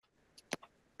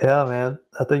Yeah, man.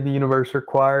 I think the universe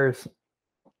requires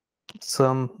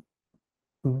some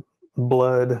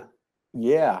blood.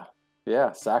 Yeah,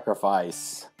 yeah,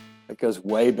 sacrifice. It goes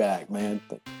way back, man.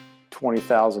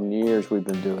 20,000 years we've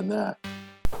been doing that.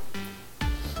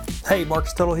 Hey,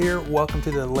 Marcus Tuttle here. Welcome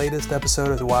to the latest episode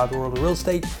of the Wild World of Real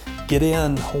Estate. Get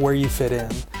in where you fit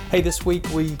in. Hey, this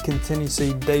week we continue to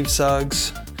see Dave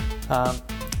Suggs'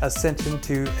 ascension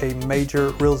to a major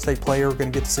real estate player. We're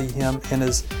going to get to see him in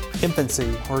his infancy.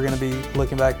 We're going to be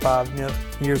looking back 5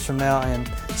 years from now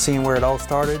and seeing where it all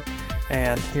started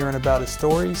and hearing about his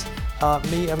stories.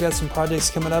 I've got some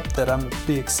projects coming up that I'm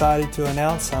be excited to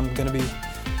announce. I'm going to be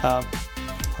a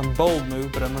bold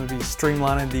move, but I'm going to be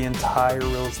streamlining the entire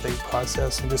real estate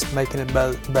process and just making it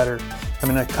better.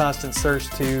 I'm in a constant search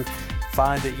to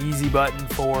find the easy button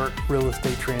for real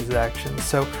estate transactions.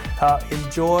 So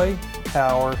enjoy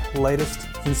our latest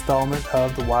installment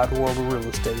of the Wide World of Real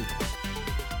Estate.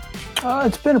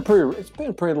 It's been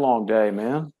a pretty long day,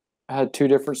 man. I had two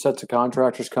different sets of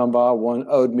contractors come by. One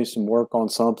owed me some work on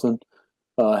something.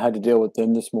 I had to deal with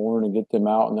them this morning and get them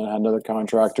out. And then I had another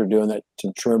contractor doing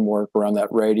some trim work around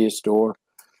that radius store.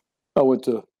 I went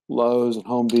to Lowe's and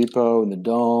Home Depot and the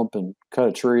dump and cut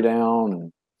a tree down.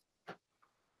 And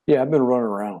yeah, I've been running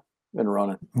around.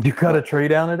 You cut a tree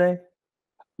down today?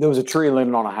 There was a tree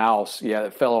landing on a house. Yeah,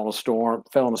 that fell in a storm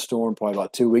probably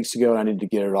about 2 weeks ago, and I needed to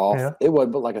get it off. Yeah. It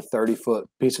wasn't but like a 30-foot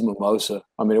piece of mimosa.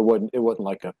 I mean, it wasn't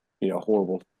like a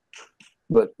horrible,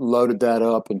 but loaded that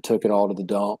up and took it all to the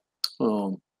dump.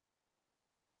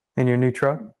 In your new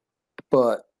truck?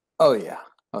 But oh yeah.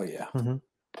 Mm-hmm.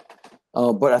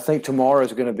 But I think tomorrow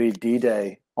is going to be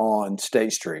D-Day on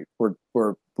State Street.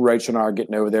 Where Rachel and I are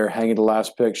getting over there, hanging the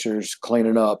last pictures,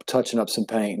 cleaning up, touching up some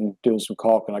painting, doing some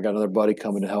caulking. I got another buddy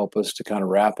coming to help us to kind of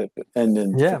wrap it, and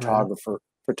then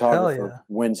photographer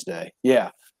Wednesday.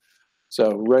 Yeah.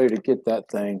 So ready to get that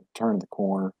thing turned the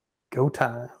corner. Go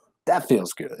time. That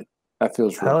feels good. That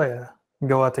feels hell really yeah.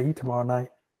 Go out to eat tomorrow night.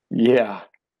 Yeah.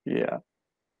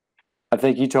 I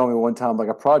think you told me one time, like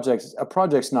a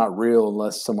project's not real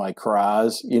unless somebody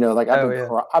cries.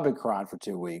 I've been crying for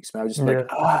 2 weeks, man. I was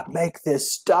just make this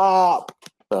stop.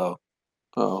 But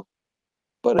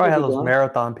probably how those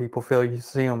marathon people feel. You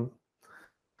see them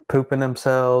pooping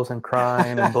themselves and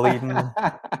crying and bleeding,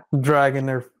 dragging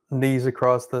their knees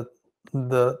across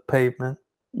the pavement.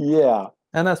 Yeah,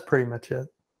 and that's pretty much it.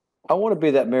 I want to be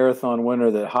that marathon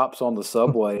winner that hops on the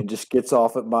subway and just gets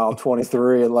off at mile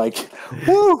 23 and like,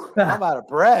 whoo, I'm out of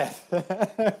breath.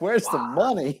 Where's the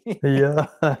money? Yeah.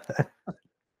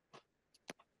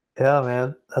 Yeah,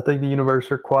 man. I think the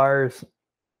universe requires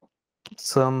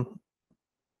some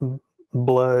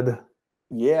blood.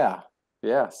 Yeah.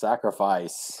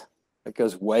 Sacrifice. It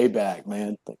goes way back,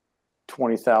 man.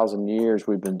 20,000 years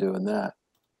we've been doing that.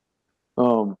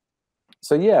 So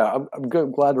yeah, I'm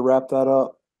good. Glad to wrap that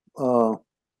up.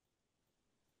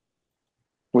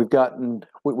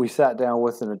 We sat down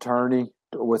with an attorney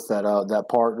with that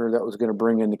partner that was going to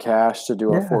bring in the cash to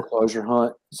do our foreclosure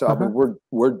hunt. So I mean,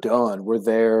 we're done. We're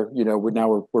there.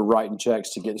 We're writing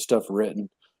checks to get stuff written.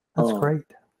 That's great.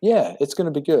 Yeah, it's going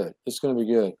to be good.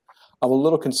 I'm a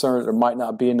little concerned there might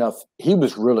not be enough. He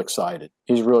was real excited.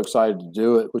 He's real excited to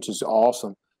do it, which is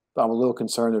awesome. But I'm a little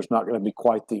concerned there's not going to be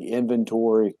quite the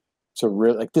inventory. So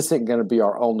really, like, this ain't going to be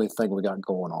our only thing we got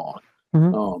going on.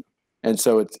 Mm-hmm. And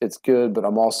so it's good, but I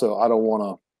don't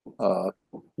want to,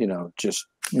 just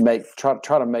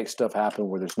try to make stuff happen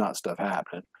where there's not stuff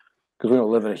happening, because we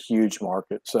don't live in a huge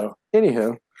market. So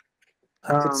anywho,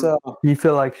 you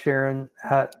feel like sharing?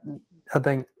 I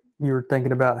think you were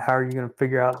thinking about how are you going to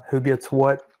figure out who gets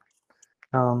what.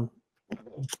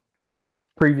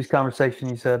 Previous conversation,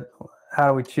 you said, how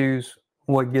do we choose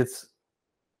what gets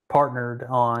partnered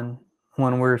on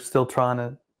when we're still trying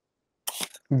to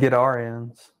get our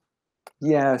ends?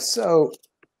 Yeah, so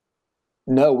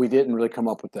no, we didn't really come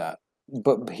up with that.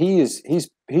 But he's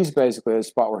basically at a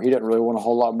spot where he doesn't really want a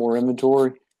whole lot more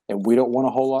inventory, and we don't want a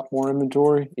whole lot more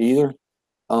inventory either.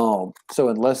 So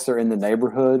unless they're in the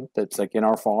neighborhood that's like in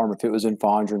our farm, if it was in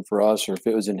Fondren for us, or if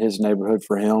it was in his neighborhood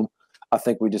for him, I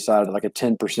think we decided like a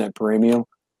 10% premium,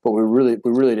 but we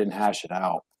really didn't hash it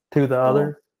out. To the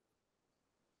other?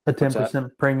 A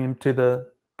 10% premium to the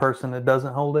person that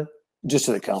doesn't hold it? Just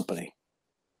to the company.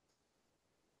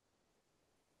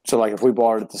 So like if we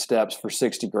bought it at the steps for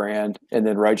 $60,000 and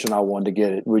then Rachel and I wanted to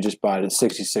get it, we just buy it at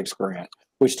 $66,000,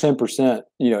 which 10%,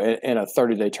 in a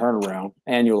 30-day turnaround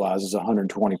annualizes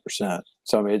 120%.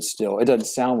 So I mean, it doesn't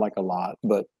sound like a lot,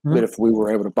 but if we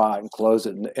were able to buy it and close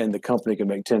it and the company could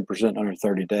make 10% under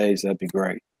 30 days, that'd be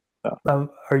great. So.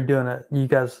 Are you doing it? You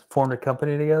guys formed a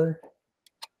company together?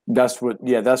 That's what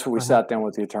we sat down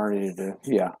with the attorney to do.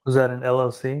 Yeah. Was that an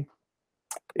LLC?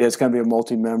 It's going to be a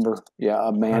multi-member. Yeah.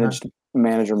 A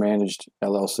manager managed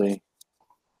LLC.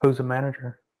 Who's the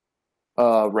manager?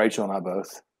 Rachel and I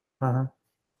both. Uh-huh.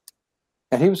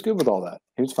 And he was good with all that.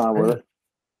 He was fine with it.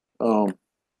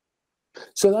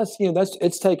 So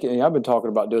it's taken, I've been talking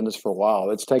about doing this for a while.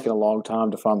 It's taken a long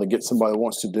time to finally get somebody that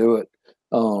wants to do it.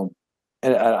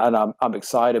 And I'm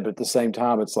excited, but at the same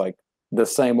time, it's like the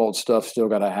same old stuff still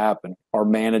got to happen. Our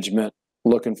management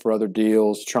looking for other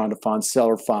deals, trying to find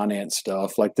seller finance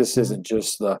stuff. Like this isn't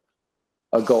just a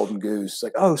golden goose.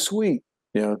 Like, oh, sweet.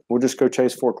 We'll just go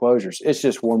chase foreclosures. It's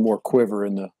just one more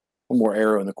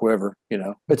arrow in the quiver.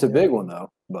 It's a big one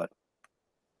though, but.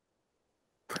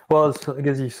 Well, it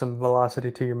gives you some velocity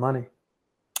to your money.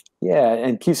 Yeah,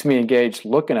 and keeps me engaged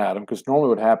looking at them, because normally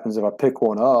what happens if I pick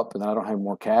one up and I don't have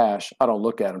more cash, I don't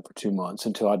look at them for 2 months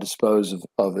until I dispose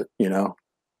of it, So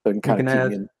it can kind of keep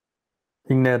me in.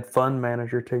 You can add fund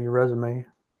manager to your resume.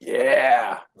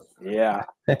 Yeah.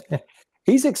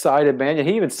 He's excited, man. And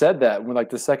he even said that when, like,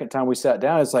 the second time we sat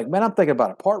down, it's like, man, I'm thinking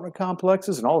about apartment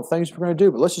complexes and all the things we're going to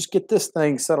do, but let's just get this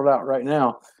thing settled out right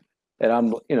now. And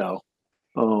I'm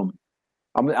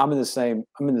in the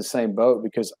same boat,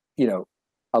 because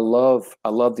I love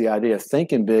the idea of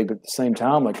thinking big, but at the same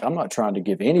time, like, I'm not trying to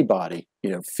give anybody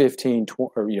 15,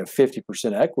 20, or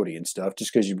 50% equity and stuff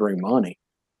just because you bring money.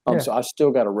 So I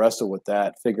still got to wrestle with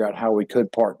that, figure out how we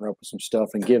could partner up with some stuff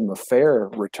and give them a fair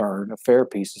return, a fair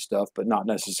piece of stuff, but not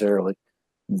necessarily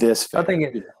this fair. I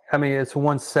think it's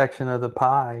one section of the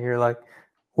pie. You're like,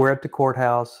 we're at the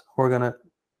courthouse, we're gonna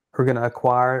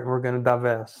acquire it, we're gonna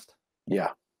divest.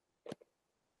 Yeah.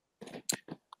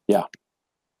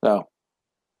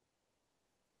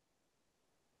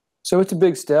 So it's a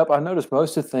big step. I noticed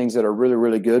most of the things that are really,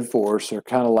 really good for us are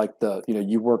kind of like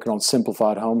you working on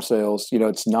simplified home sales.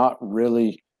 It's not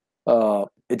really,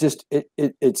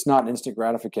 it's not instant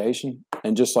gratification.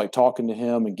 And just like talking to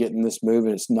him and getting this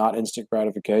moving, it's not instant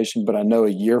gratification. But I know a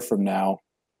year from now,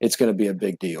 it's going to be a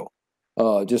big deal.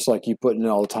 Just like you putting in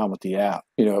all the time with the app.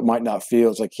 It might not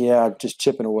feel, it's like, yeah, just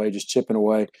chipping away.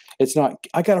 It's not,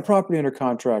 I got a property under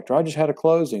contract, or I just had a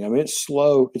closing. I mean, it's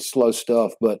slow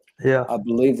stuff, but yeah, I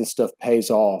believe this stuff pays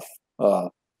off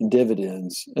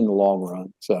dividends in the long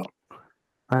run. So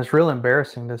it's real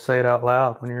embarrassing to say it out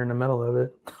loud when you're in the middle of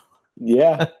it.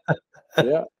 Yeah.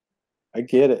 I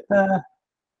get it.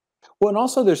 Well, and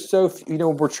also there's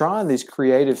we're trying these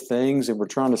creative things and we're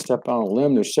trying to step on a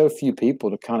limb. There's so few people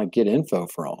to kind of get info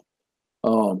from,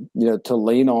 to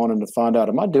lean on and to find out,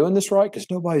 am I doing this right? Because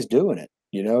nobody's doing it.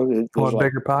 Want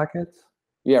bigger pockets?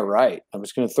 Yeah, right. I'm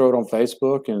just going to throw it on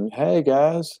Facebook and, hey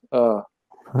guys.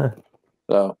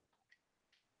 So.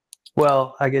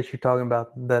 Well, I guess you're talking about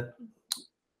that.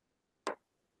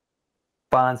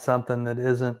 Find something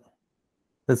that's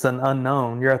an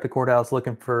unknown. You're at the courthouse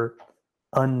looking for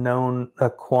a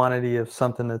quantity of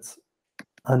something that's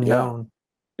unknown.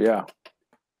 Yeah.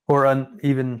 Or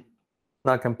even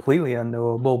not completely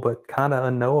unknowable, but kind of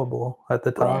unknowable at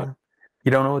the time. Right.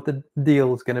 You don't know what the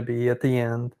deal is going to be at the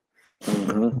end.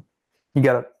 Mm-hmm. You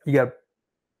gotta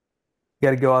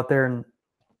go out there and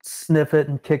sniff it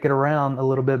and kick it around a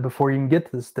little bit before you can get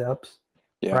to the steps.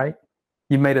 Yeah. Right?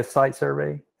 You made a site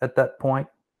survey at that point.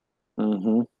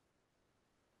 Mm-hmm.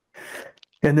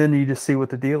 And then you just see what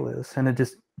the deal is. And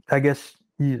it's a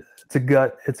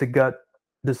gut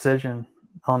decision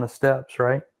on the steps,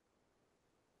 right?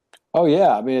 Oh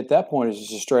yeah. I mean, at that point, it's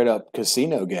just a straight up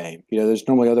casino game. There's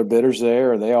normally other bidders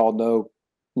there, and they all know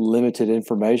limited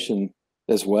information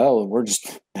as well. And we're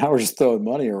just throwing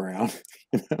money around.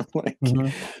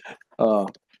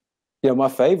 My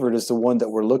favorite is the one that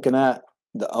we're looking at.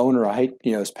 The owner,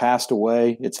 has passed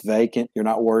away. It's vacant. You're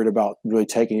not worried about really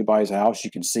taking anybody's house.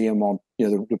 You can see them on,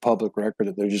 the public record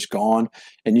that they're just gone,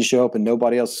 and you show up and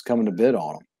nobody else is coming to bid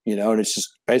on them, and it's just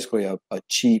basically a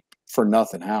cheap for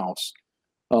nothing house.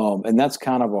 And that's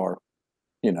kind of our,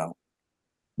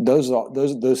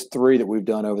 those three that we've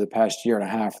done over the past year and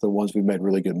a half are the ones we've made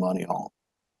really good money on.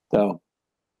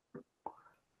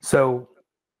 So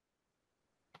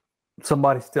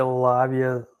somebody still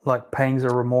alive, like pangs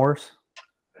or remorse?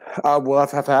 Well,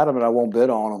 I've had them and I won't bid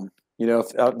on them.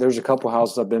 If there's a couple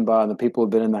houses I've been by and the people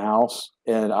have been in the house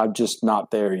and I'm just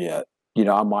not there yet.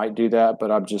 I might do that,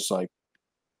 but I'm just like,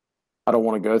 I don't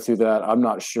want to go through that. I'm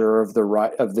not sure of the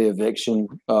right of the eviction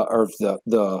or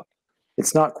the.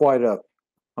 It's not quite a.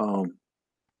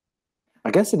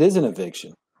 I guess it is an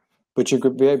eviction, but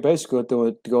you're basically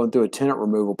going through a tenant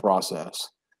removal process.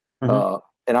 Mm-hmm.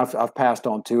 And I've passed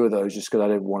on 2 of those just because I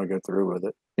didn't want to go through with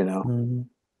it. Mm-hmm.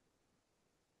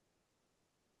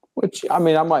 Which I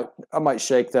mean, I might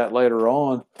shake that later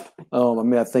on. I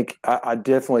mean, I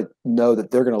definitely know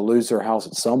that they're going to lose their house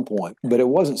at some point, but it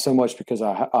wasn't so much because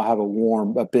I have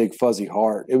a big fuzzy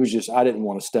heart. It was just I didn't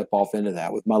want to step off into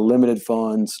that with my limited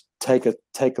funds, take a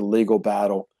legal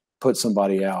battle, put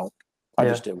somebody out. I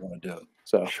just didn't want to do it.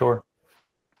 So Sure.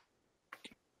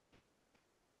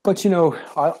 But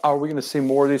are we going to see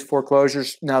more of these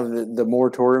foreclosures now that the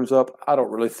moratorium's up? I don't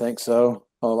really think so.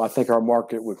 I think our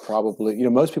market would probably,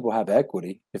 most people have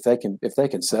equity. If they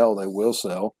can sell, they will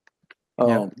sell.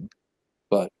 Yeah.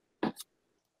 But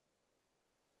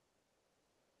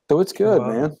so it's good,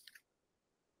 Well, man.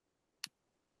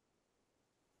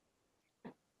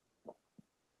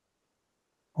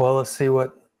 well, let's see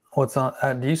what's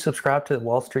on. Do you subscribe to the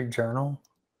Wall Street Journal?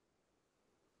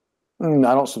 I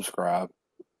don't subscribe.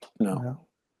 No. No.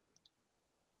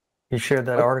 You shared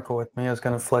that article with me. I was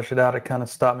going to flesh it out. It kind of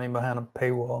stopped me behind a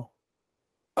paywall.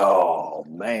 Oh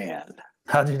man.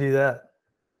 How'd you do that?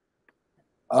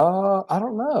 I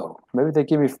don't know. Maybe they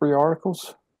give me free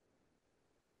articles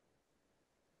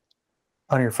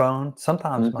On your phone?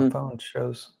 Sometimes my phone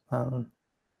shows.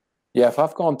 Yeah, if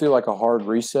I've gone through like a hard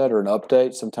reset or an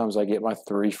update, sometimes I get my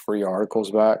 3 free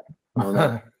articles back. I don't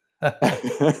know.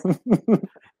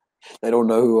 They don't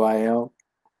know who I am.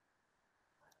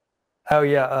 Oh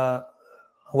yeah.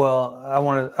 Well,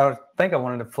 I think I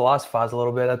wanted to philosophize a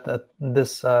little bit.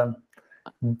 This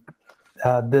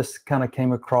this kind of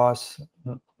came across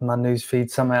my news feed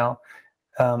somehow.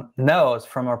 No, it's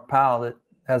from our pal that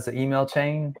has the email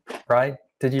chain, right?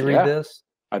 Did you read this?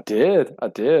 I did.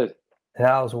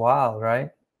 That was wild, right?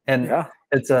 And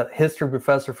it's a history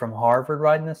professor from Harvard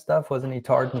writing this stuff. Wasn't he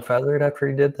tarred and feathered after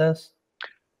he did this?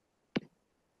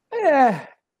 Yeah.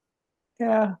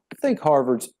 I think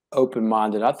Harvard's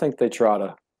open-minded. I think they try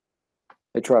to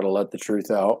let the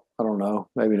truth out. I don't know.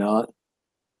 Maybe not.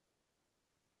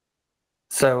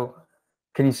 So,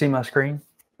 can you see my screen?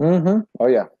 Mm-hmm. Oh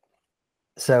yeah.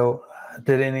 So,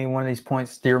 did any one of these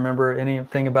points? Do you remember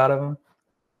anything about them?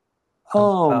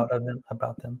 About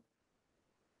them.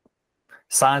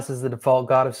 Science is the default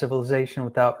god of civilization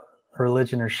without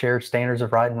religion or shared standards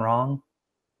of right and wrong.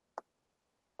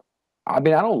 I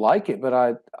mean, I don't like it, but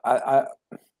I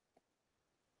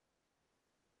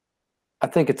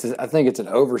think it's an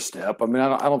overstep. I mean,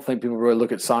 I don't think people really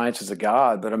look at science as a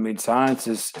god, but I mean, science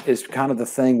is kind of the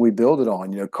thing we build it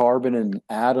on. Carbon and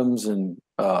atoms, and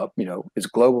is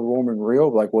global warming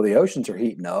real? Like, well, the oceans are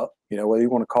heating up. Whether you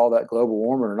want to call that global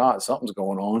warming or not, something's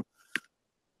going on.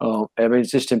 I mean,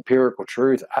 it's just empirical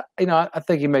truth. I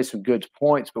think he made some good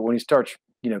points, but when he starts,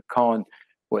 calling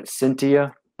what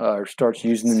Cynthia, or starts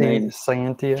using the name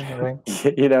Scientia, right?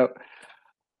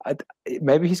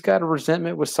 Maybe he's got a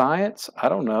resentment with science. I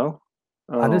don't know.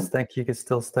 I just think you could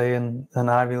still stay in an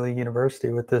Ivy League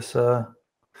university with this, whatever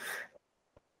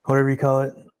you call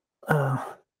it,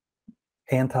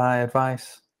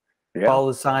 anti-advice. Yeah. Follow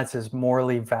the science is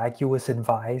morally vacuous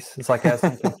advice. It's like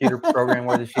asking a computer program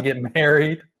whether she get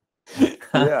married.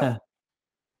 Yeah.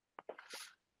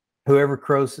 Whoever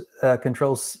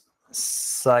controls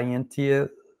Scientia,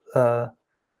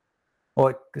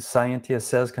 what Scientia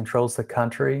says controls the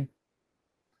country.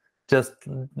 Just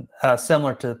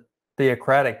similar to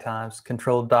theocratic times,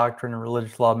 controlled doctrine and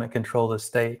religious law may control the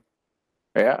state.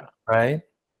 Yeah. Right?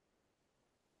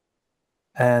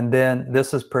 And then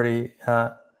this is pretty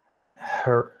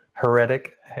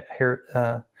heretic,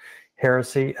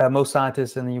 heresy. Most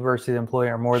scientists in the university employee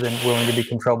are more than willing to be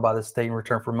controlled by the state in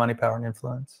return for money, power, and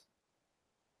influence.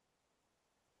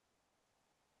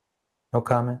 No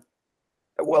comment?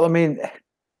 Well, I mean,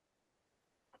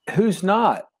 who's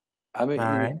not? I mean,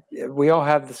 all right. We all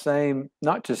have the same,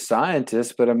 not just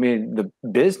scientists, but I mean, the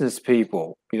business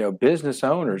people, business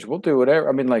owners, we'll do whatever.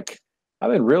 I mean, like,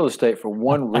 I'm in real estate for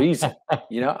one reason.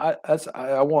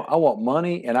 I want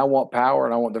money, and I want power,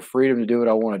 and I want the freedom to do what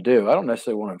I want to do. I don't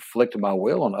necessarily want to inflict my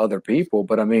will on other people,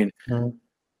 but I mean,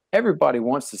 everybody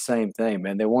wants the same thing,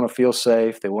 man. They want to feel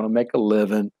safe. They want to make a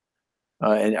living.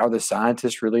 And are the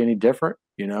scientists really any different?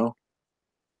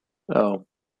 Oh,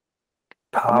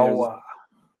 Power.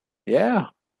 Yeah.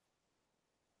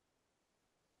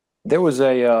 There was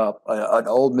an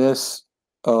Ole Miss,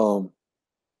 a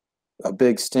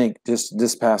big stink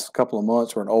this past couple of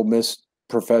months, where an Ole Miss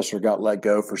professor got let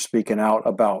go for speaking out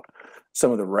about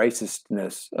some of the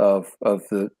racistness of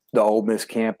the Ole Miss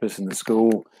campus and the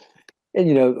school.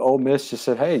 And Ole Miss just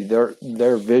said, "Hey,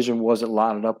 their vision wasn't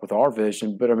lining up with our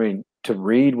vision." But I mean, to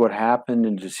read what happened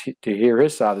and just to hear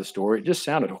his side of the story, it just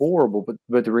sounded horrible.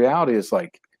 But the reality is,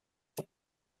 like,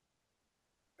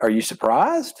 are you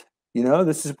surprised?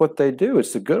 This is what they do.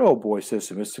 It's the good old boy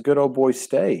system. It's the good old boy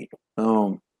state.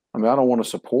 I mean, I don't want to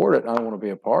support it. I don't want to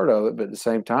be a part of it, but at the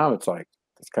same time, it's like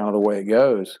it's kind of the way it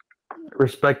goes.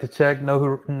 Respect the check.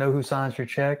 Know who signs your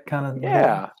check. Kind of deal.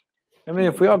 Yeah. I mean,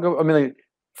 if we all go, I mean,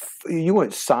 you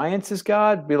want science is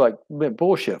God? Be like, man,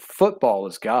 bullshit. Football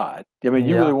is God. I mean,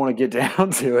 you really want to get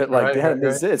down to it like that.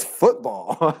 Right. It's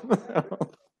football.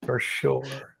 For sure.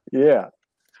 Yeah.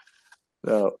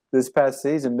 So this past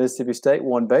season, Mississippi State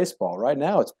won baseball. Right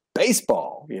now, it's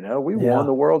baseball. You know, we won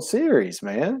the World Series,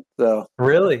 man. So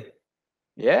really,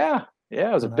 yeah,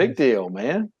 it was a big deal,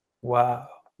 man. Wow,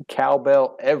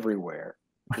 cowbell everywhere.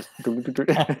 Just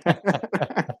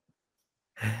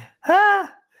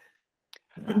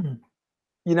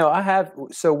you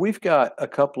know, we've got a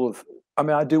couple of. I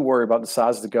mean, I do worry about the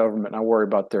size of the government, and I worry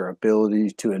about their ability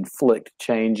to inflict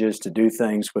changes, to do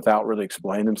things without really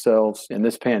explaining themselves. And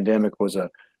this pandemic was a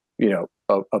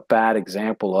bad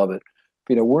example of it.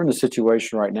 You know, we're in a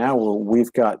situation right now where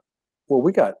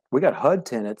we got HUD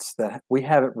tenants that we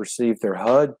haven't received their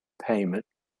HUD payment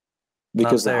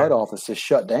because the HUD office is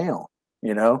shut down.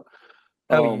 You know.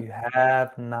 You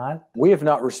have not? We have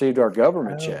not received our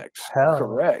government checks.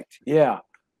 Correct. Yeah.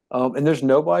 And there's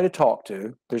nobody to talk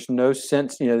to. There's no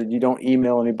sense, you know, you don't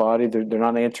email anybody. They're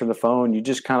not answering the phone. You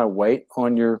just kind of wait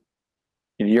on your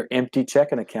empty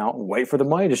checking account and wait for the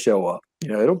money to show up. You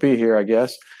know, it'll be here, I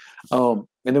guess. And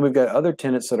then we've got other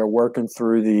tenants that are working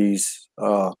through these,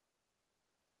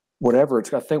 whatever.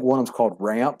 I think one of them's called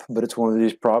Ramp, but it's one of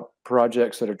these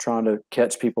projects that are trying to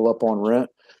catch people up on rent.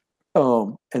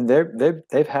 And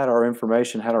they've had our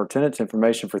information, had our tenants'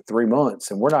 information for 3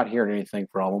 months, and we're not hearing anything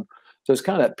from them. So it's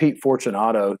kind of that Pete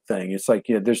Fortunato thing. It's like,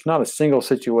 you know, there's not a single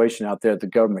situation out there that the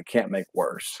government can't make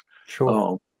worse.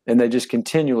 Sure. And they just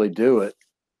continually do it.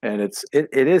 And it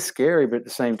is scary, but at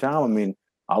the same time, I mean,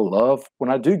 I love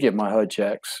when I do get my HUD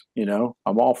checks, you know,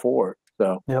 I'm all for it.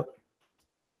 So yep.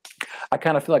 I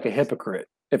kind of feel like a hypocrite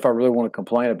if I really want to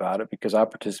complain about it because I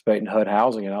participate in HUD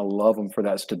housing and I love them for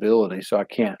that stability. So I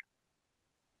can't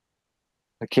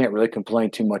really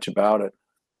complain too much about it.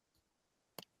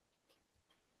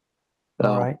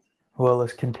 All right. Well,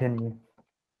 let's continue.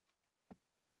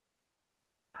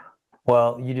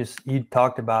 Well, you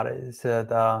talked about it. It said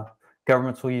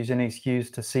governments will use any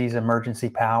excuse to seize emergency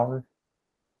power,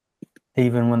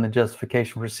 even when the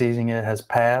justification for seizing it has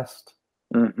passed.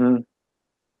 Mm-hmm.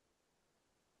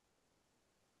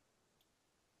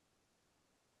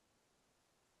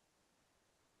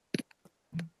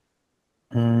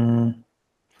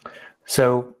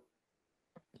 So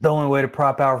the only way to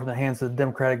prop power from the hands of the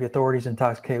democratic authorities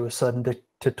intoxicated with sudden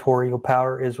dictatorial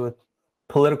power is with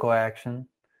political action.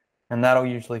 And that'll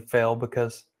usually fail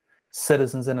because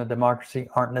citizens in a democracy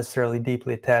aren't necessarily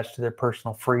deeply attached to their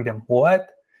personal freedom. What?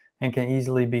 And can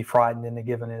easily be frightened into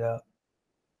giving it up.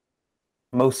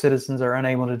 Most citizens are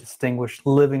unable to distinguish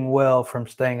living well from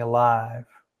staying alive.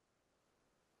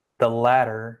 The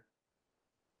latter,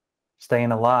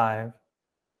 staying alive,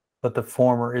 but the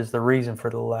former is the reason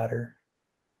for the latter,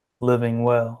 living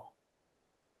well.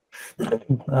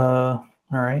 All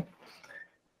right.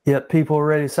 Yet people are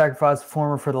ready to sacrifice the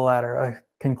former for the latter. I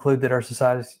conclude that our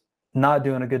society is not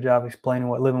doing a good job explaining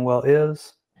what living well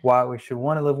is, why we should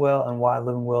want to live well, and why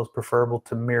living well is preferable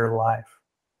to mere life.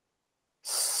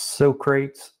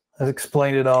 Socrates has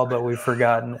explained it all, but we've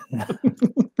forgotten it.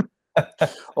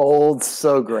 Old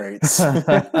Socrates.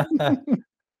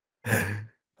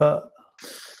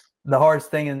 The hardest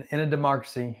thing in a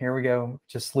democracy, here we go,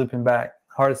 just looping back,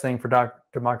 the hardest thing for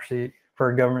democracy,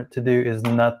 for a government to do is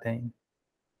nothing.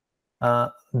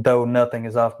 Though nothing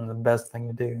is often the best thing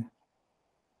to do.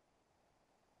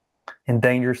 In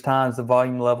dangerous times, the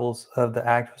volume levels of the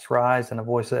activists rise and the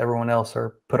voice of everyone else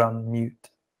are put on mute.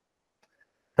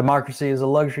 Democracy is a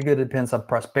luxury good that depends on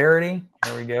prosperity.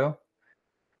 There we go.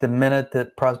 The minute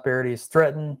that prosperity is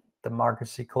threatened,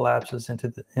 democracy collapses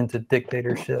into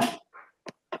dictatorship.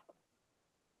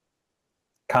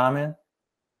 Comment?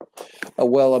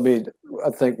 Well, I mean, I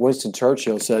think Winston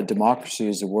Churchill said democracy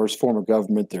is the worst form of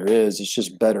government there is. It's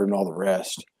just better than all the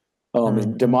rest.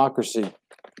 And democracy,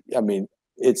 I mean,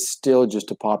 it's still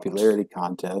just a popularity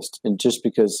contest. And just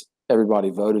because everybody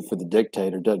voted for the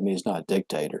dictator doesn't mean he's not a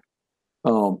dictator.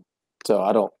 So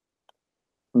I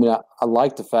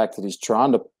like the fact that he's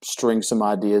trying to string some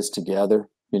ideas together,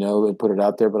 you know, and put it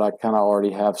out there, but I kind of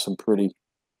already have some pretty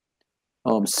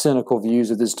cynical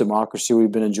views of this democracy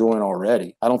we've been enjoying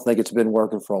already. I don't think it's been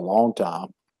working for a long time.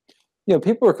 You know,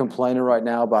 people are complaining right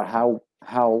now about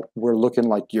how we're looking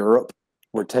like Europe.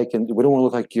 We don't want to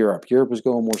look like Europe. Europe is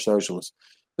going more socialist.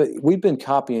 But we've been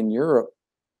copying Europe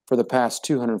for the past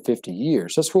 250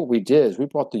 years. That's what we did. We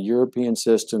brought the European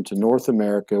system to North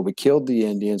America. We killed the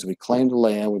Indians. We claimed the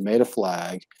land. We made a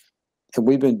flag. And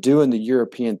we've been doing the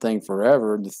European thing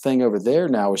forever. The thing over there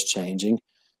now is changing.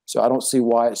 So I don't see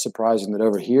why it's surprising that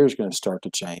over here is going to start to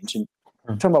change. And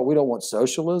talking about we don't want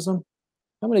socialism.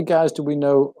 How many guys do we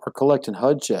know are collecting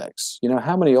HUD checks?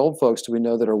 How many old folks do we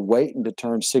know that are waiting to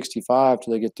turn 65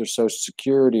 till they get their Social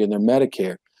Security and their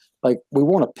Medicare? Like, we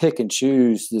want to pick and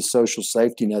choose the social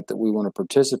safety net that we want to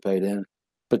participate in,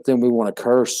 but then we want to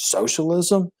curse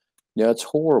socialism? Yeah, it's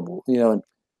horrible. And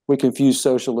we confuse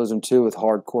socialism too with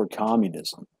hardcore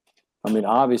communism. I mean,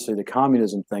 obviously the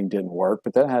communism thing didn't work,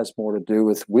 but that has more to do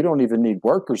with we don't even need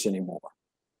workers anymore.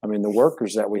 I mean, the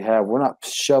workers that we have, we're not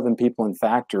shoving people in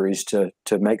factories to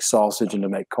make sausage and to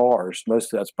make cars.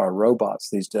 Most of that's by robots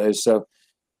these days. So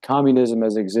communism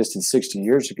as it existed 60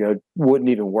 years ago wouldn't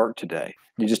even work today.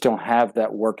 You just don't have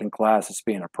that working class that's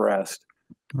being oppressed.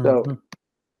 So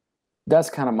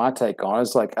that's kind of my take on it.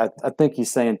 It's like, I think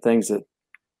he's saying things that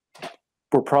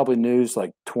were probably news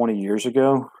like 20 years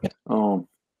ago.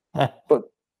 But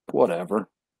whatever.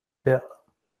 Yeah.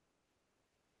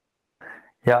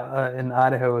 Yeah. And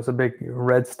Idaho is a big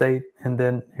red state. And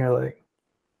then you're like,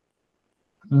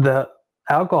 the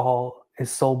alcohol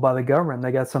is sold by the government.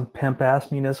 They got some pimp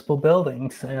ass municipal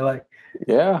buildings. And you're like,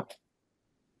 yeah.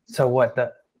 So what?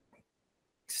 The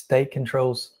state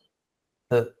controls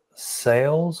the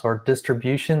sales or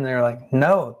distribution? They're like,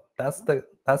 no, that's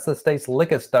the state's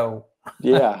liquor store.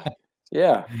 Yeah.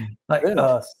 Yeah. Like,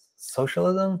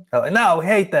 socialism? Like, no, we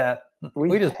hate that.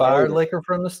 We just buy our liquor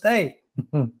from the state.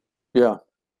 Yeah.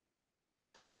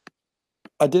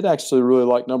 I did actually really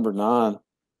like number 9.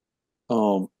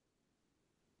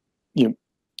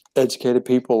 Educated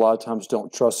people a lot of times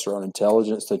don't trust their own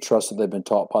intelligence. They trust that they've been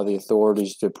taught by the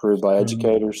authorities, to approved by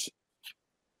educators.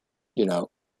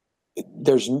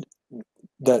 There's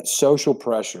that social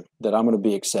pressure that I'm going to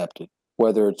be accepted,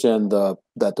 whether it's at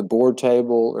the board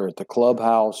table or at the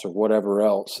clubhouse or whatever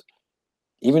else.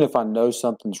 Even if I know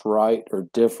something's right or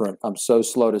different, I'm so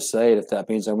slow to say it if that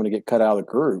means I'm going to get cut out of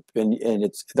the group. And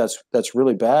that's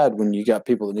really bad when you got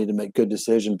people that need to make good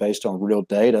decisions based on real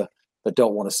data that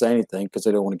don't want to say anything because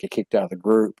they don't want to get kicked out of the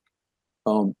group.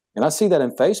 And I see that in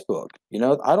Facebook.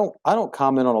 I don't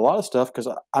comment on a lot of stuff because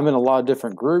I'm in a lot of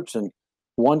different groups, and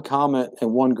one comment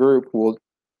in one group will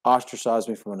ostracize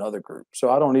me from another group.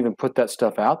 So I don't even put that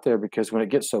stuff out there because when it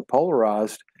gets so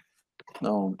polarized,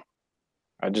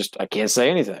 I can't say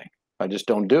anything. I just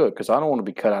don't do it because I don't want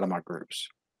to be cut out of my groups.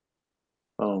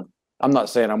 I'm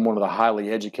not saying I'm one of the highly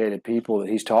educated people that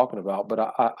he's talking about, but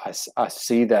I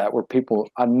see that where people,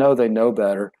 I know they know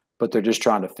better, but they're just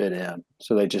trying to fit in.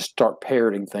 So they just start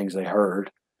parroting things they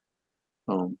heard.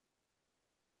 Go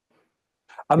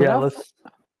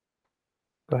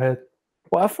ahead.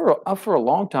 Well, for a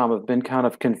long time, I've been kind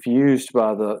of confused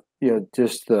by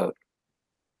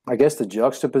I guess the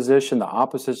juxtaposition, the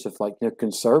opposites of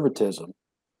conservatism,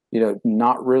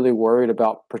 not really worried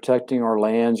about protecting our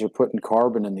lands or putting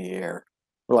carbon in the air.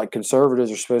 Or like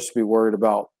conservatives are supposed to be worried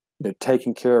about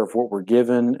taking care of what we're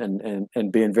given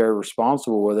and being very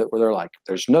responsible with it, where they're like,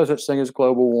 there's no such thing as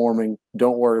global warming.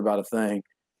 Don't worry about a thing.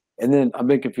 And then I've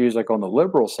been confused like on the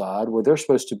liberal side where they're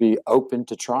supposed to be open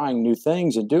to trying new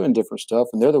things and doing different stuff.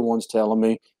 And they're the ones telling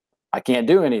me I can't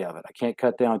do any of it. I can't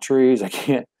cut down trees. I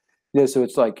can't. So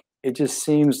it's like, it just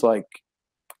seems like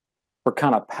we're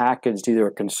kind of packaged either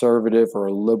a conservative or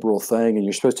a liberal thing, and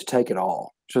you're supposed to take it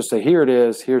all. You're supposed to say, here it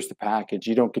is, here's the package.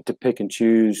 You don't get to pick and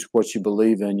choose what you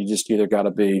believe in. You just either got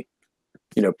to be,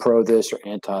 pro this or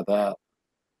anti that.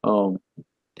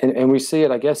 And we see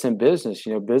it, I guess, in business.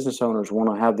 Business owners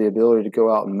want to have the ability to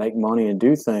go out and make money and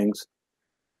do things,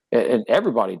 and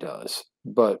everybody does.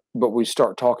 But we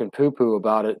start talking poo-poo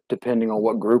about it depending on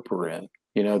what group we're in.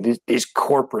 These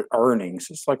corporate earnings.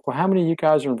 It's like, well, how many of you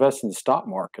guys are investing in the stock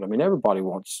market? I mean, everybody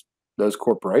wants those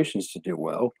corporations to do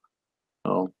well.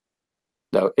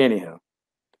 Anyhow,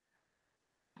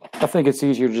 I think it's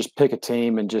easier to just pick a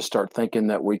team and just start thinking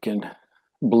that we can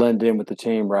blend in with the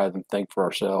team rather than think for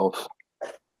ourselves.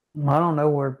 I don't know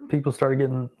where people started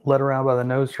getting led around by the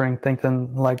nose string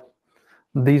thinking like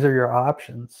these are your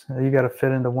options. You got to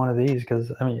fit into one of these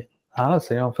because, I mean,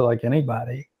 honestly, I don't feel like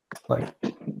anybody,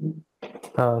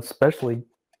 especially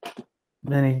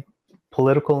any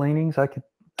political leanings, I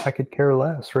could care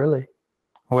less, really.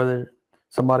 Whether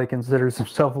somebody considers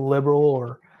himself liberal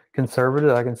or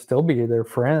conservative, I can still be their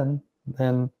friend,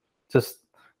 and just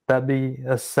that be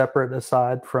a separate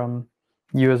aside from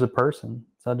you as a person.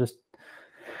 So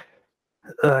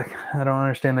I don't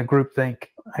understand the groupthink,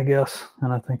 I guess,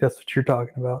 and I think that's what you're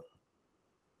talking about.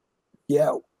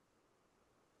 Yeah.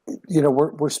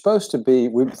 We're supposed to be,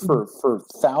 for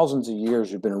thousands of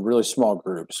years, we've been in really small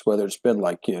groups, whether it's been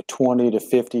 20 to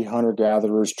 50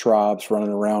 hunter-gatherers, tribes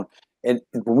running around. And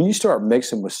when you start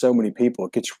mixing with so many people,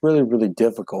 it gets really, really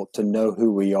difficult to know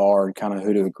who we are and kind of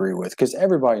who to agree with, because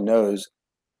everybody knows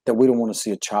that we don't want to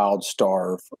see a child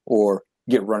starve or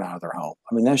get run out of their home.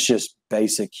 I mean, that's just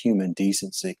basic human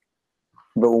decency.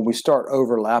 But when we start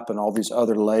overlapping all these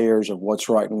other layers of what's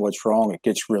right and what's wrong, it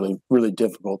gets really, really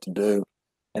difficult to do.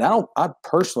 And I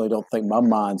personally don't think my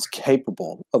mind's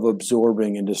capable of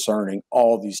absorbing and discerning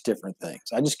all these different things.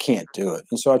 I just can't do it.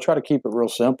 And so I try to keep it real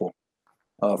simple.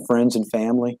 Friends and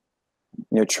family,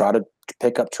 try to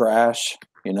pick up trash.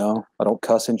 I don't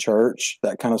cuss in church,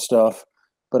 that kind of stuff.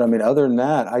 But I mean, other than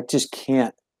that, I just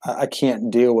can't. I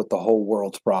can't deal with the whole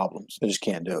world's problems. I just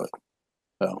can't do it.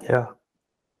 So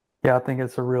yeah, I think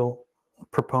it's a real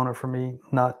proponent for me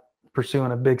not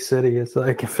pursuing a big city. It's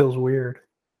like it feels weird.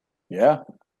 Yeah.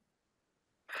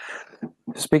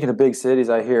 Speaking of big cities,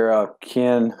 I hear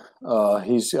Ken.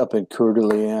 He's up in Coeur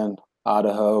d'Alene,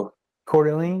 Idaho. Coeur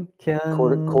d'Alene, Ken.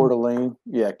 Coeur d'Alene,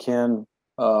 yeah, Ken.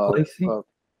 Lacey.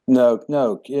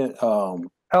 No. Ken,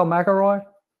 McElroy.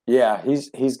 Yeah,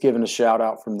 he's given a shout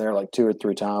out from there like 2 or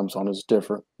 3 times on his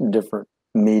different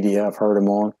media. I've heard him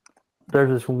on. There's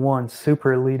this one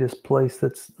super elitist place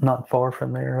that's not far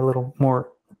from there, a little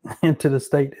more into the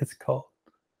state. It's called.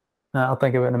 I'll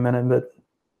think of it in a minute, but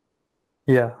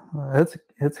yeah,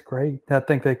 it's great. I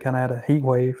think they kind of had a heat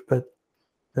wave, but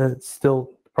it's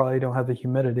still probably don't have the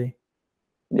humidity.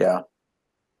 Yeah,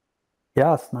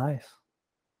 it's nice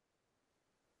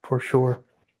for sure.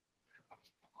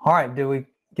 All right, do we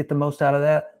get the most out of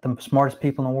that? The smartest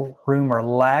people in the room are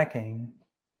lacking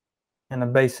in a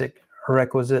basic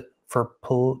requisite for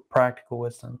practical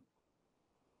wisdom.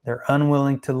 They're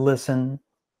unwilling to listen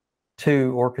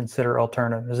to or consider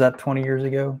alternatives. Is that 20 years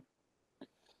ago?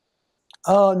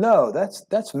 No,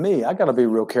 that's me. I got to be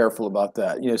real careful about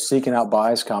that. Seeking out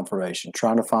bias confirmation,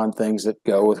 trying to find things that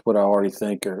go with what I already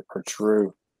think are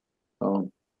true.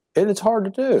 And it's hard to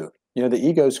do. The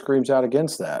ego screams out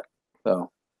against that.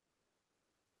 So.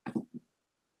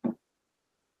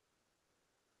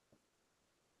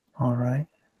 All right.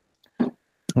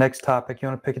 Next topic. You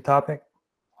want to pick a topic?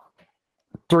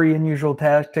 3 unusual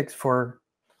tactics for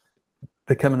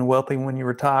becoming wealthy when you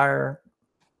retire.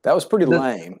 That was pretty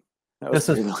lame. This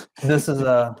is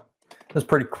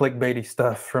pretty clickbaity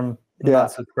stuff from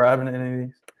not subscribing to any of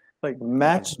these. Like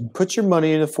put your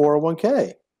money in a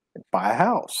 401k and buy a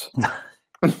house.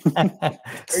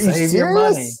 Save your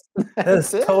money. That's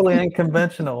totally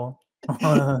unconventional.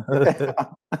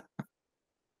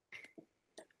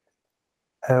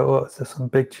 What was this one?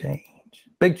 Big change.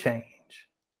 Big change.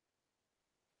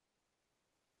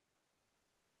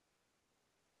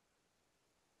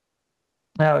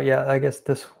 Oh, yeah, I guess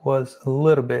this was a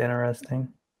little bit interesting.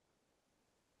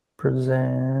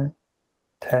 Present,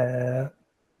 tab.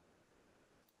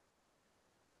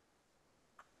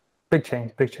 Big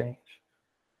change, big change.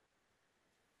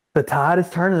 The tide is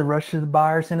turning. The rush of the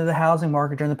buyers into the housing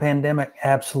market during the pandemic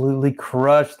absolutely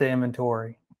crushed the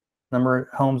inventory. Number of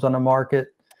homes on the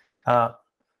market,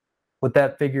 with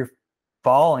that figure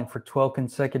falling for 12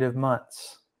 consecutive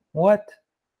months. What?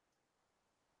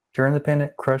 During the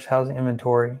pandemic, crushed housing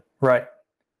inventory. Right.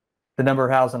 The number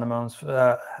of houses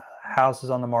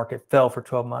on the market fell for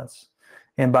 12 months.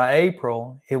 And by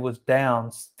April, it was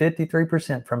down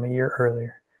 53% from a year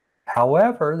earlier.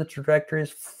 However, the trajectory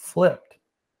is flipped.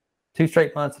 2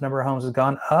 straight months, the number of homes has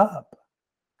gone up.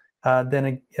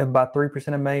 Then about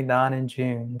 3% in May, 9% in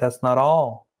June. That's not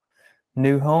all.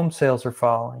 New home sales are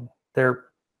falling. Their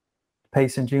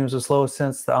pace in June was the slowest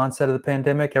since the onset of the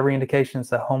pandemic. Every indication is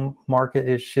the home market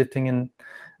is shifting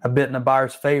a bit in the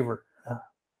buyer's favor.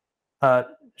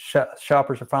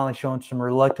 Shoppers are finally showing some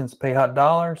reluctance to pay hot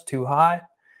dollars, too high.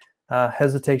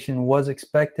 Hesitation was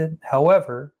expected.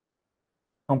 However,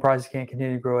 home prices can't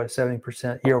continue to grow at a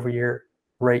 70% year-over-year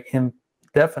rate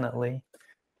indefinitely.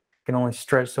 Can only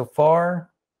stretch so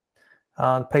far.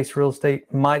 The pace of real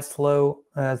estate might slow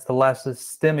as the last of the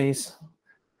stimmies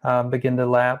begin to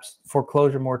lapse.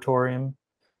 Foreclosure moratorium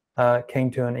came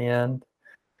to an end.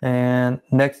 And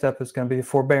next up is going to be the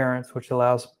forbearance, which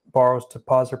allows borrowers to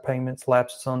pause their payments,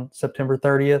 lapses on September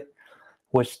 30th,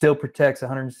 which still protects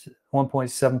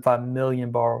 1.75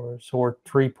 million borrowers, or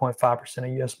 3.5% of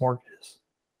U.S. mortgages.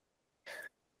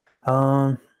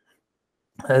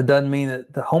 It doesn't mean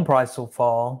that the home price will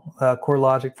fall.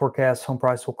 CoreLogic forecasts home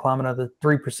price will climb another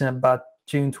 3% by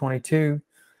June 22.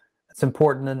 It's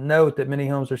important to note that many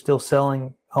homes are still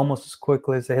selling almost as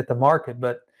quickly as they hit the market,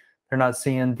 but they're not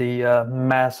seeing the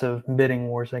massive bidding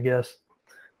wars, I guess.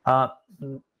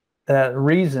 That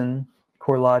reason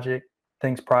CoreLogic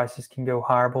thinks prices can go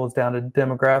higher boils down to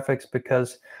demographics,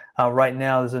 because right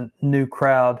now there's a new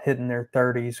crowd hitting their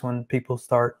 30s when people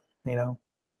start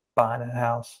buying a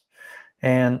house.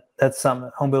 And that's something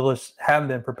that home builders have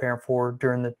been preparing for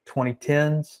during the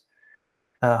 2010s.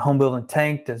 Home building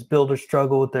tanked as builders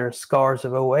struggled with their scars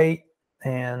of '08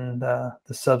 and the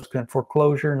subsequent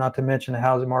foreclosure, not to mention the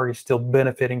housing market is still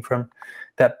benefiting from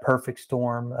that perfect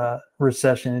storm,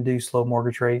 recession-induced low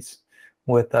mortgage rates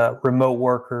with remote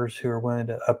workers who are willing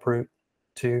to uproot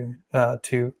to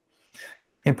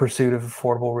in pursuit of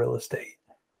affordable real estate.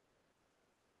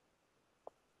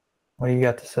 What do you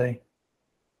got to say?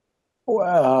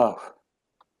 Well,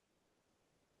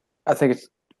 I think it's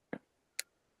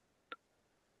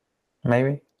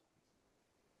Maybe.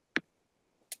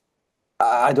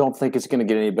 I don't think it's going to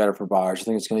get any better for buyers. I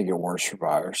think it's going to get worse for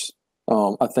buyers.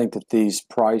 I think that these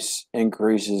price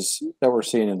increases that we're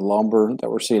seeing in lumber, that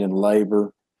we're seeing in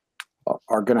labor,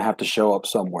 are going to have to show up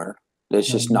somewhere. It's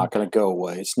just not going to go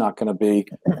away. It's not going to be,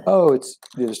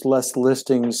 there's less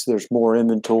listings, there's more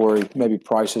inventory. Maybe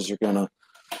prices are going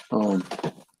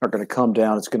to come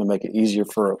down. It's going to make it easier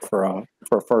for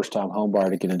a first time home buyer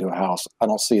to get into a house. I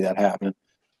don't see that happening.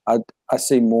 I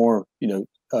see more,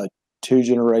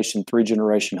 2-generation,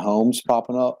 3-generation homes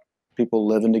popping up, people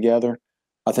living together.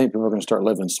 I think people are going to start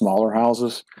living in smaller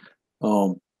houses.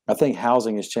 I think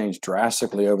housing has changed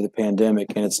drastically over the pandemic,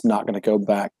 and it's not going to go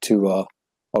back to a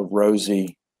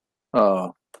rosy, put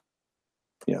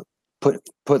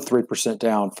 3%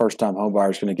 down, first time home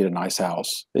buyer is going to get a nice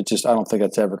house. I don't think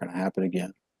that's ever going to happen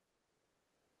again.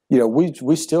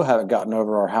 We still haven't gotten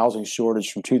over our housing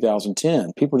shortage from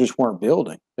 2010. People just weren't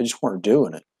building. They just weren't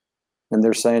doing it. And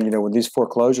they're saying, when these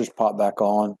foreclosures pop back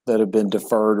on that have been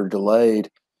deferred or delayed,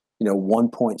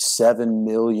 1.7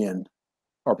 million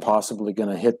are possibly going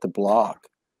to hit the block.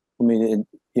 I mean,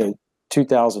 in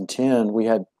 2010, we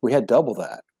had double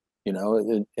that,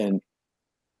 and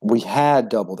we had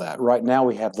double that. Right now,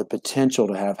 we have the potential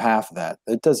to have half of that.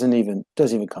 It doesn't even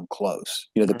come close.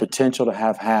 The potential to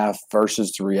have half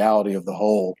versus the reality of the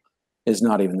whole is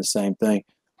not even the same thing.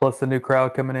 Plus, the new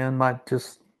crowd coming in might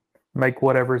just make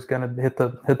whatever's going to hit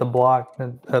the block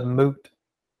a moot.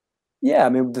 Yeah, I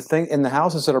mean, the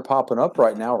houses that are popping up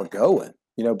right now are going.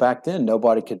 Back then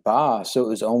nobody could buy, so it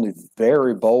was only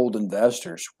very bold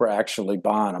investors were actually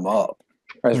buying them up.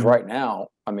 Whereas right now,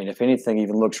 I mean, if anything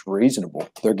even looks reasonable,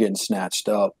 they're getting snatched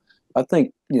up. I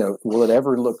think, will it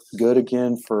ever look good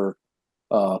again for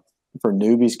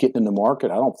newbies getting in the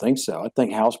market? I don't think so. I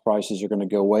think house prices are going to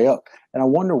go way up. And I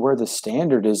wonder where the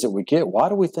standard is that we get. Why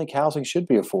do we think housing should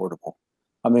be affordable?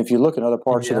 I mean, if you look in other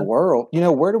parts of the world,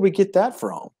 where do we get that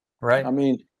from? Right. I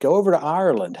mean, go over to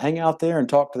Ireland, hang out there and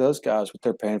talk to those guys what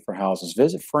they're paying for houses.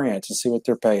 Visit France and see what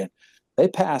they're paying. They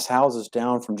pass houses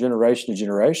down from generation to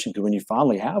generation because when you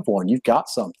finally have one, you've got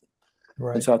something.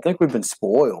 Right. And so I think we've been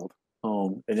spoiled,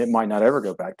 and it might not ever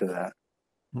go back to that.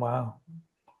 Wow.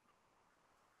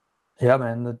 Yeah,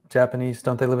 man. The Japanese,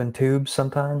 don't they live in tubes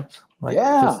sometimes?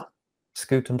 Just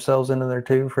scoot themselves into their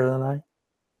tube for the night.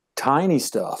 Tiny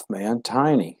stuff, man.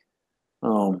 Tiny.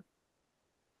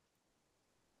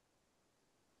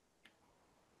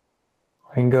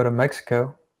 I can go to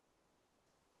Mexico.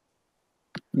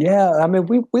 Yeah, I mean,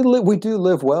 we do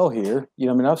live well here.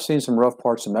 I've seen some rough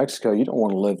parts of Mexico. You don't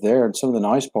want to live there, and some of the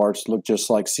nice parts look just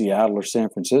like Seattle or San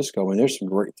Francisco. I mean, there's some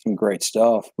great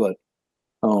stuff, but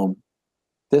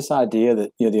this idea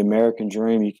that the American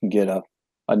dream, you can get a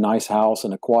nice house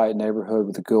in a quiet neighborhood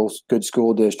with a good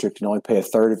school district and only pay a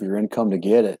third of your income to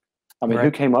get it. I mean,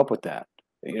 Who came up with that?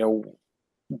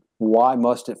 Why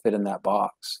must it fit in that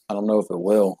box? I don't know if it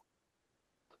will.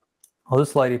 Well,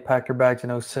 this lady packed her bags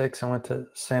in '06 and went to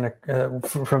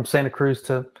from Santa Cruz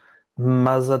to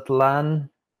Mazatlan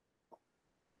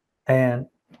and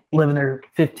living there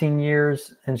 15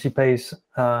 years, and she pays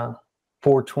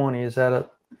 $420.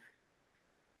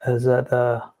 Is that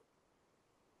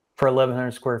for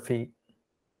 1,100 square feet?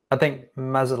 I think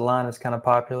Mazatlan is kind of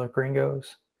popular,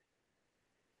 gringos,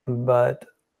 but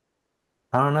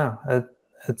I don't know.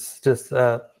 It's just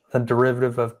a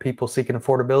derivative of people seeking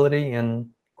affordability and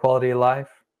quality of life.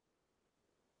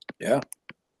 Yeah.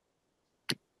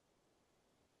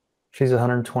 She's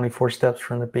 124 steps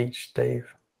from the beach,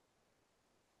 Dave.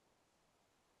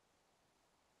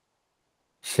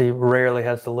 She rarely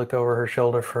has to look over her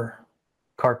shoulder for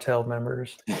cartel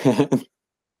members.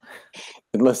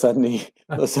 unless I'm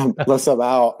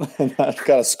out and I've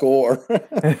got a score.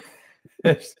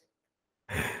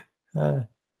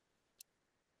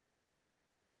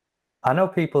 I know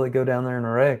people that go down there in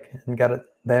a wreck and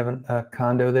they have a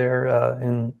condo there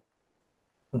in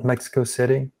Mexico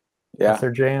City. Yeah. That's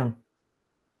their jam.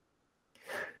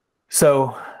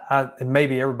 So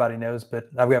maybe everybody knows, but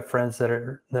I've got friends that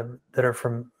are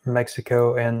from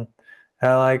Mexico, and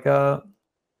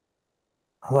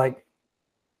I was like,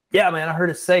 yeah, man, I heard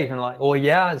it's safe. And like, well,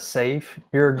 yeah, it's safe.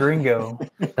 You're a gringo.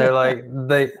 They're like,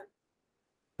 they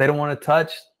don't want to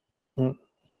touch.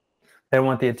 They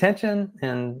want the attention,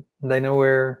 and they know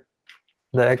where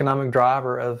the economic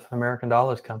driver of American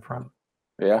dollars come from.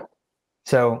 Yeah.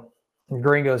 So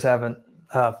gringos have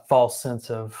a false sense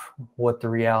of what the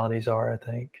realities are, I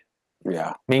think.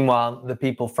 Yeah. Meanwhile, the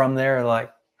people from there are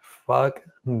like, fuck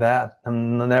that.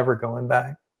 I'm never going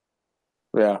back.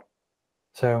 Yeah.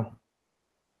 So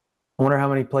I wonder how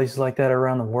many places like that are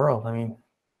around the world. I mean,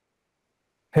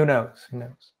 who knows? Who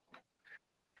knows?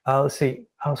 Let's see.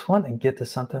 I was wanting to get to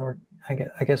something.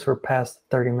 I guess we're past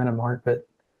the 30-minute mark, but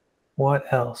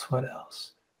what else? What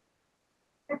else?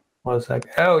 What was that?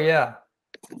 Oh, yeah.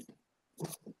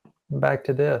 Back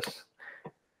to this.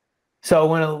 So I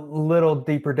went a little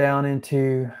deeper down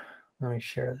into, let me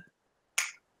share that.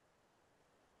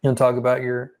 You want to talk about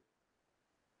your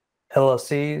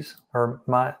LLCs or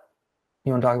you want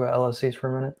to talk about LLCs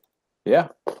for a minute? Yeah.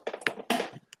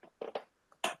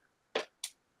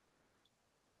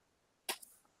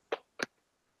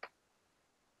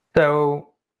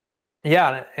 So,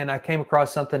 yeah, and I came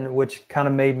across something which kind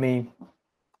of made me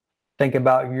think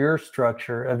about your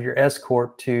structure of your S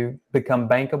corp to become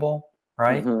bankable,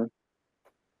 right? Mm-hmm.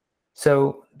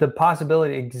 So the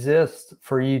possibility exists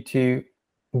for you to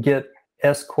get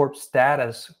S corp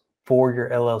status for your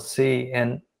LLC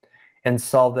and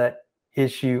solve that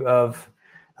issue of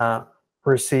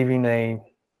receiving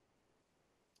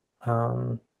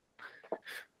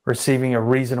a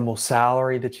reasonable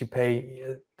salary that you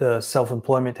pay the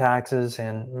self-employment taxes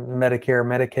and Medicare,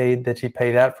 Medicaid that you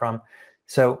pay that from.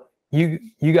 So you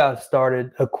guys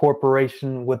started a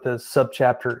corporation with a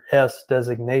subchapter S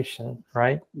designation,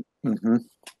 right? Mm-hmm.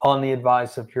 On the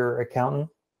advice of your accountant.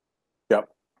 Yep.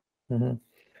 Mm-hmm.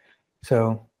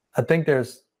 So I think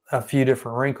there's a few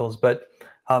different wrinkles, but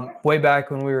way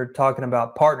back when we were talking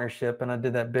about partnership, and I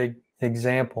did that big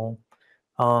example,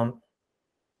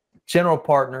 general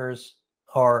partners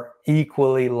are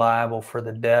equally liable for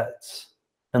the debts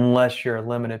unless you're a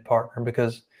limited partner,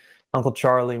 because Uncle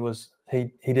Charlie he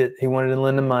wanted to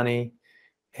lend the money,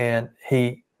 and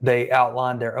they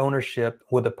outlined their ownership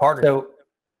with a partner. So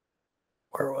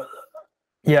where was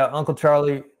it? Yeah, Uncle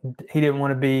Charlie, he didn't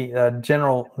want to be a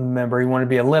general member. He wanted to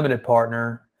be a limited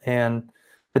partner, and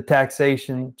the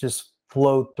taxation just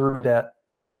flowed through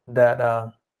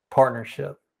that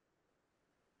partnership.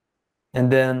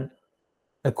 And then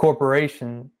a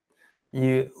corporation,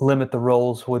 you limit the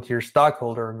roles with your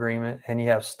stockholder agreement, and you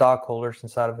have stockholders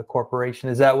inside of the corporation.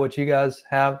 Is that what you guys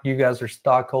have? You guys are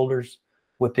stockholders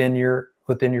within your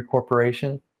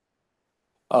corporation?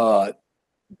 I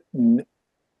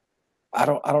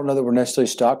don't know that we're necessarily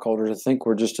stockholders. I think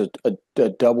we're just a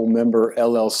double member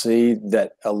LLC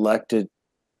that elected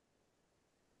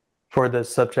For the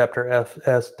subchapter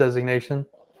FS designation?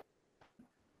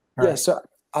 Right. Yeah, so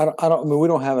I mean, we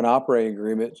don't have an operating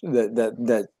agreement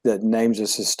that names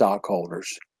us as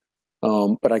stockholders.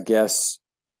 But I guess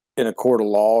in a court of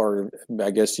law, or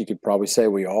I guess you could probably say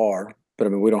we are, but I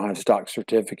mean, we don't have stock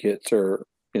certificates, or,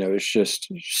 it's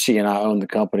just she and I own the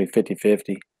company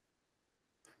 50-50.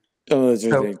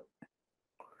 So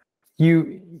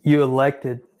you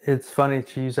elected, it's funny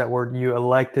that you use that word, you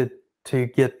elected to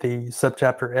get the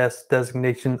subchapter S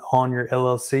designation on your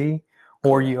LLC,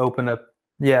 or you open up,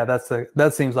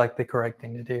 that seems like the correct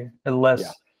thing to do, unless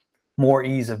more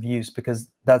ease of use, because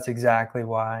that's exactly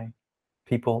why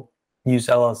people use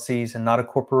LLCs and not a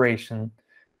corporation,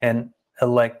 and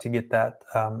elect to get that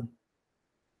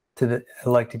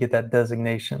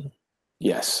designation.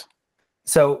 Yes.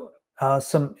 So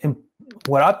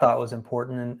what I thought was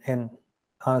important, and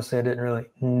honestly, I didn't really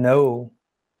know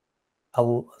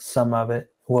some of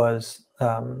it, was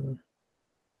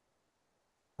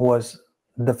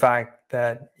the fact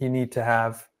that you need to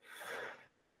have.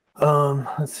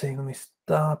 Let's see. Let me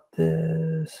stop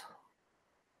this.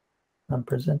 I'm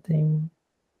presenting.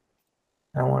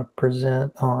 I want to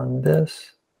present on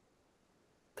this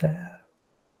tab.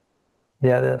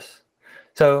 Yeah, this.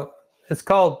 So it's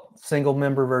called single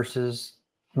member versus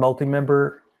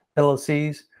multi-member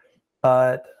LLCs,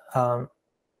 but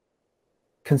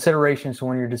considerations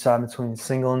when you're deciding between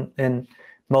single and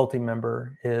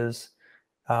multi-member is,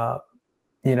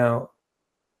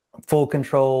 full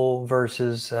control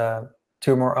versus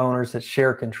two or more owners that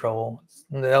share control.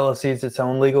 The LLC is its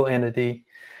own legal entity,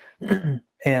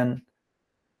 and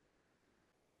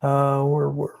where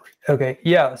were we? Okay,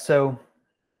 yeah. So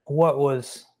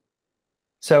the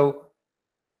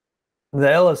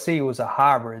LLC was a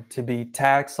hybrid to be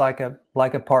taxed like a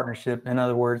partnership. In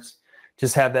other words,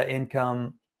 just have that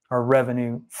income or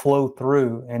revenue flow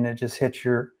through, and it just hits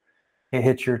your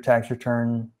tax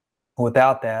return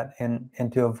without that, and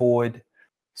to avoid.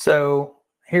 So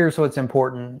here's what's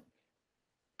important: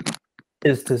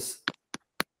 is to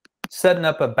setting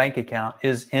up a bank account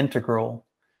is integral,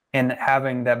 and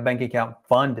having that bank account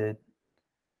funded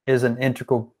is an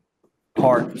integral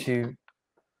part to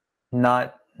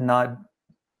not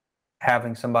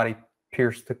having somebody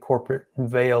pierce the corporate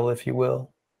veil, if you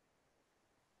will.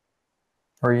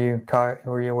 Were you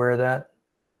aware of that?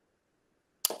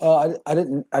 I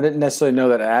didn't necessarily know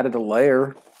that added a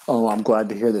layer. Oh, I'm glad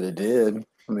to hear that it did.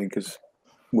 I mean, because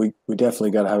we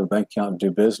definitely got to have a bank account and do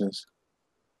business.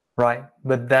 Right,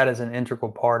 but that is an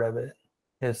integral part of it,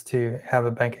 is to have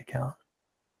a bank account.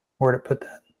 Where to put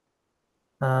that?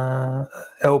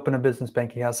 Open a business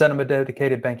bank account. Set up a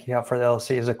dedicated bank account for the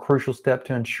LLC is a crucial step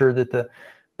to ensure that the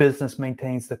business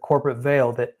maintains the corporate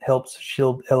veil that helps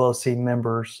shield LLC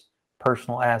members'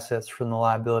 personal assets from the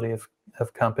liability of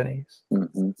companies.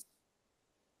 Mm-hmm.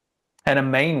 And a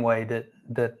main way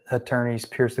that attorneys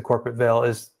pierce the corporate veil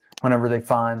is whenever they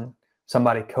find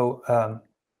somebody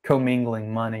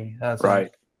commingling money. That's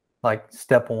right. Like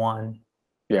step one.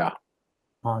 Yeah.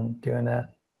 On doing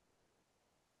that.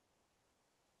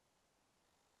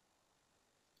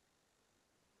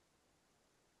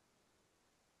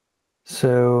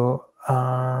 So,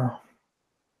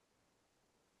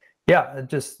 yeah,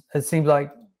 it seems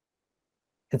like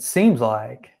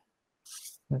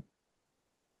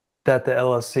that the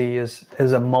LLC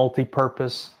is a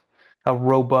multi-purpose, a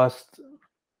robust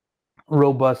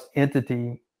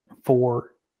entity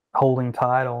for holding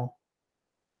title.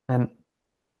 And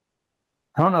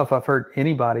I don't know if I've heard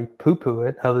anybody poo-poo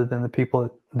it other than the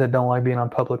people that don't like being on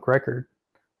public record.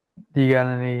 Do you got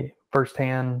any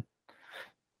firsthand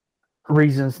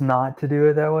reasons not to do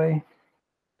it that way?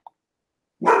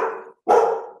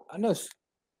 I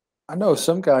know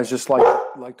some guys just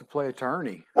like to play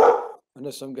attorney. I know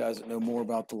some guys that know more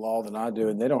about the law than I do,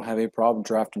 and they don't have any problem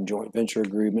drafting joint venture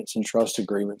agreements and trust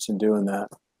agreements and doing that.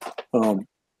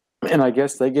 And I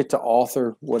guess they get to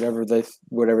author whatever they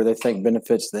think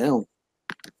benefits them.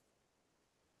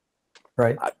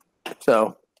 Right.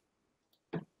 So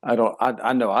I know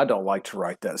I don't like to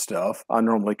write that stuff. I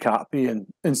normally copy and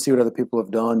see what other people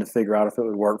have done to figure out if it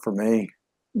would work for me.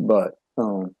 But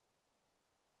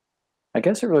I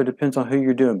guess it really depends on who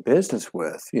you're doing business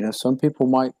with. You know, some people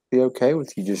might be okay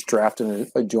with you just drafting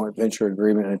a joint venture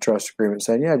agreement and a trust agreement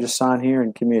saying, yeah, just sign here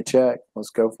and give me a check. Let's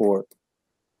go for it.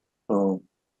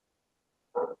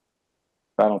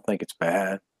 I don't think it's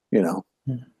bad, you know.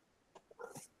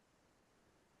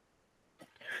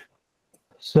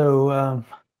 So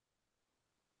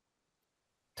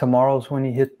tomorrow's when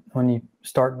you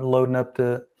start loading up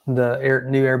the new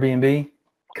Airbnb.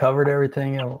 Covered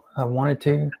everything I wanted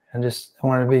to. I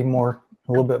wanted to be a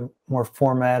little bit more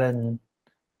formatted and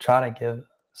try to give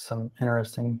some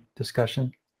interesting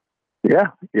discussion.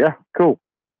 Yeah, cool.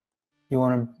 You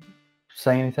want to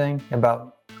say anything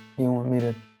about? You want me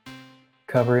to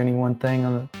cover any one thing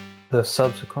on the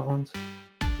subsequent ones?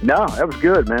 No, that was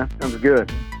good, man. That was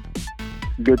good.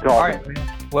 Good talking. All right,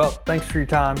 man. Well, thanks for your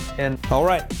time. And all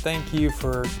right, thank you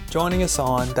for joining us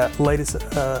on that latest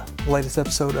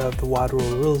episode of the Wide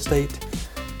World of Real Estate.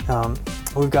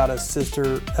 We've got a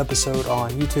sister episode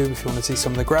on YouTube if you want to see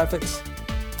some of the graphics.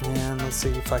 And let's see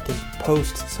if I can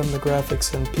post some of the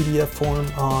graphics in PDF form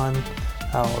on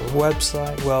our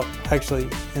website. Well, actually,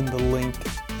 in the link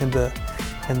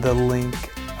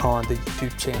on the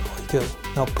YouTube channel.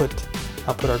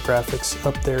 I'll put our graphics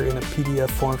up there in a PDF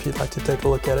form if you'd like to take a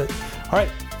look at it. All right,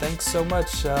 thanks so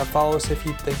much. Follow us if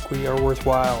you think we are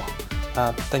worthwhile.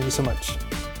 Thank you so much.